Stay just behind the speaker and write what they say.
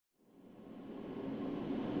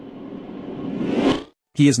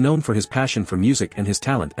He is known for his passion for music and his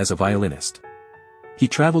talent as a violinist. He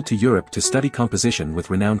traveled to Europe to study composition with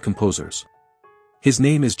renowned composers. His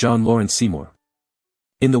name is John Laurence Seymour.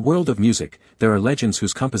 In the world of music, there are legends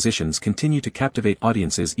whose compositions continue to captivate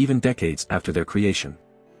audiences even decades after their creation.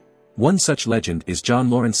 One such legend is John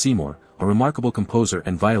Laurence Seymour, a remarkable composer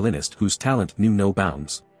and violinist whose talent knew no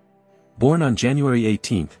bounds. Born on January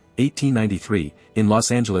 18, 1893, in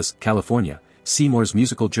Los Angeles, California, Seymour's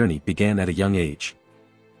musical journey began at a young age.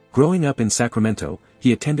 Growing up in Sacramento,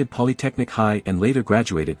 he attended Polytechnic High and later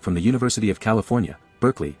graduated from the University of California,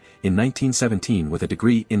 Berkeley, in 1917 with a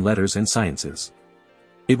degree in letters and sciences.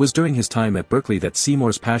 It was during his time at Berkeley that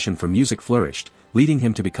Seymour's passion for music flourished, leading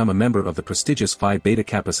him to become a member of the prestigious Phi Beta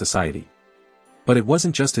Kappa Society. But it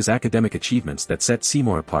wasn't just his academic achievements that set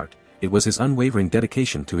Seymour apart, it was his unwavering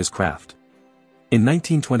dedication to his craft. In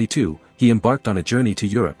 1922, he embarked on a journey to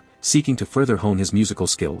Europe, seeking to further hone his musical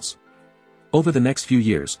skills. Over the next few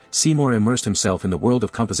years, Seymour immersed himself in the world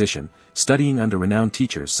of composition, studying under renowned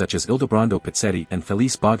teachers such as Ildebrando Pizzetti and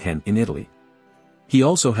Felice Boghen in Italy. He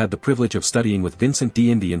also had the privilege of studying with Vincent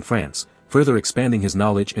in France, further expanding his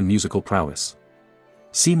knowledge and musical prowess.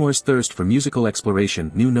 Seymour's thirst for musical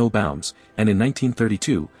exploration knew no bounds, and in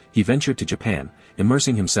 1932, he ventured to Japan,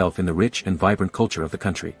 immersing himself in the rich and vibrant culture of the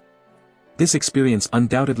country. This experience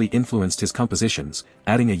undoubtedly influenced his compositions,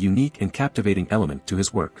 adding a unique and captivating element to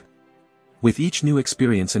his work. With each new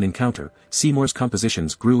experience and encounter, Seymour's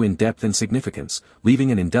compositions grew in depth and significance,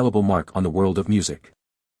 leaving an indelible mark on the world of music.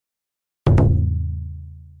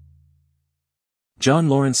 John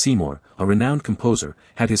Laurence Seymour, a renowned composer,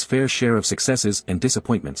 had his fair share of successes and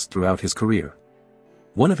disappointments throughout his career.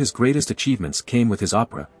 One of his greatest achievements came with his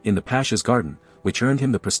opera, In the Pasha's Garden, which earned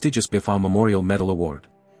him the prestigious Biffon Memorial Medal Award.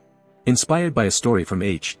 Inspired by a story from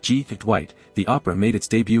H.G. Dwight, the opera made its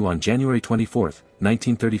debut on January 24,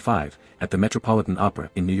 1935, at the Metropolitan Opera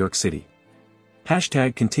in New York City.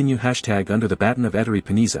 #continue #under the baton of Ettore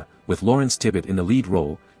Panizza, with Lawrence Tibbett in the lead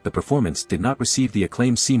role, the performance did not receive the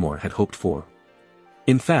acclaim Seymour had hoped for.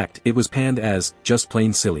 In fact, it was panned as just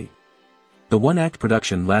plain silly. The one-act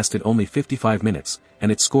production lasted only 55 minutes,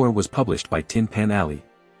 and its score was published by Tin Pan Alley.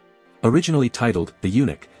 Originally titled The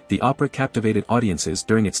Eunuch, the opera captivated audiences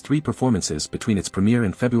during its 3 performances between its premiere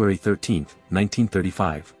and February 13,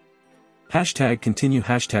 1935. #continue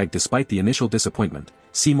 # Despite the initial disappointment,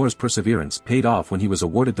 Seymour's perseverance paid off when he was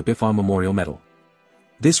awarded the Biffon Memorial Medal.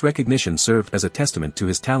 This recognition served as a testament to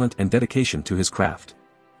his talent and dedication to his craft.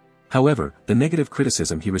 However, the negative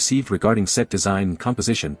criticism he received regarding set design and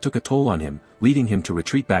composition took a toll on him, leading him to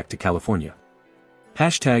retreat back to California.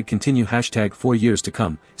 #continue # 4 years to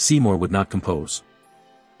come, Seymour would not compose.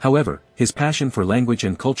 However, his passion for language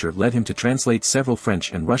and culture led him to translate several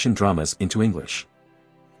French and Russian dramas into English.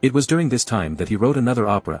 It was during this time that he wrote another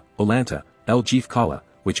opera, Olanta, El Jifkala,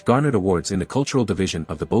 which garnered awards in the cultural division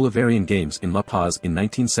of the Bolivarian Games in La Paz in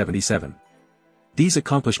 1977. These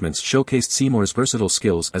accomplishments showcased Seymour's versatile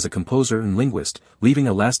skills as a composer and linguist, leaving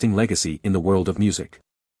a lasting legacy in the world of music.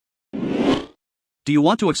 Do you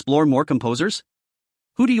want to explore more composers?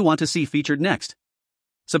 Who do you want to see featured next?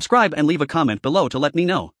 Subscribe and leave a comment below to let me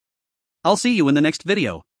know. I'll see you in the next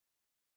video.